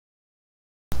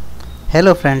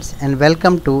Hello friends and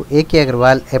welcome to AK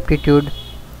Agarwal Aptitude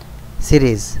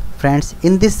series. Friends,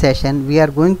 in this session we are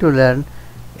going to learn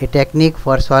a technique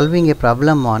for solving a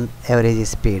problem on average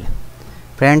speed.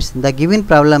 Friends, the given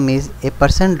problem is a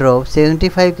person drove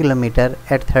 75 km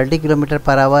at 30 km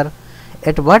per hour.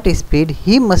 At what speed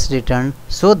he must return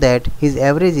so that his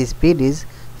average speed is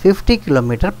 50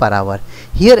 km per hour.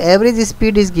 Here average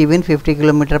speed is given 50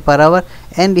 km per hour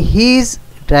and he is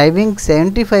driving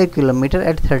 75 km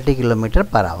at 30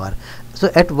 km per hour. So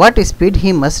at what speed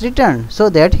he must return so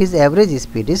that his average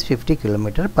speed is 50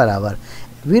 km per hour.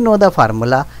 We know the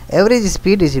formula: average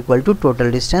speed is equal to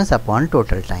total distance upon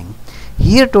total time.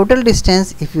 Here total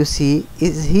distance, if you see,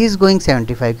 is he is going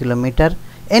 75 km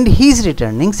and he is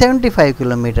returning 75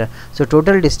 km. So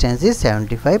total distance is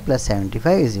 75 plus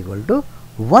 75 is equal to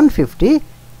 150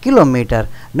 km.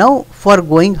 Now for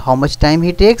going, how much time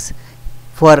he takes?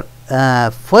 For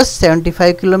first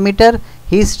 75 km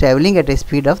he is traveling at a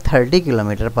speed of 30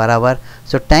 km per hour.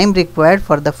 So time required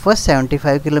for the first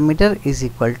 75 km is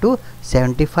equal to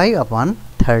 75 upon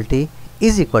 30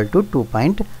 is equal to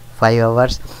 2.5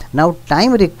 hours. Now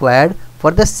time required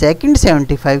for the second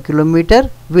 75 km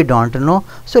we don't know,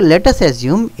 so let us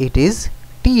assume it is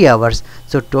t hours.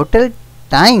 So total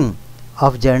time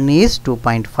of journey is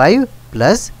 2.5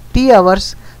 plus t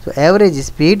hours. So average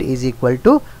speed is equal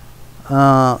to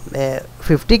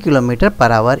 50 km per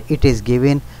hour it is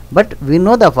given, but we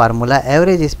know the formula: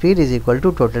 average speed is equal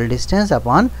to total distance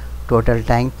upon total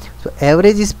time. So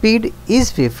average speed is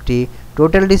 50,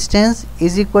 total distance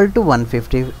is equal to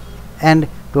 150 and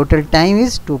total time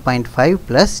is 2.5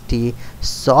 plus t.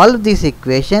 Solve this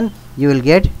equation, you will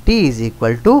get t is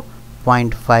equal to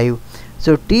 0.5.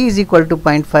 So t is equal to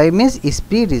 0.5 means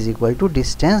speed is equal to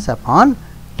distance upon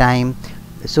time.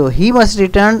 So he must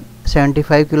return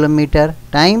 75 km,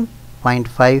 time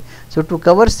 0.5. So to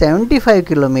cover 75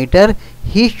 km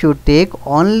he should take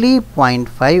only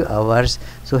 0.5 hours.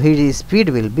 So his speed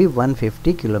will be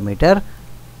 150 km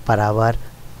per hour.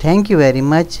 Thank you very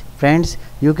much friends.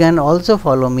 You can also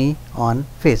follow me on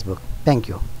Facebook. Thank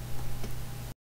you.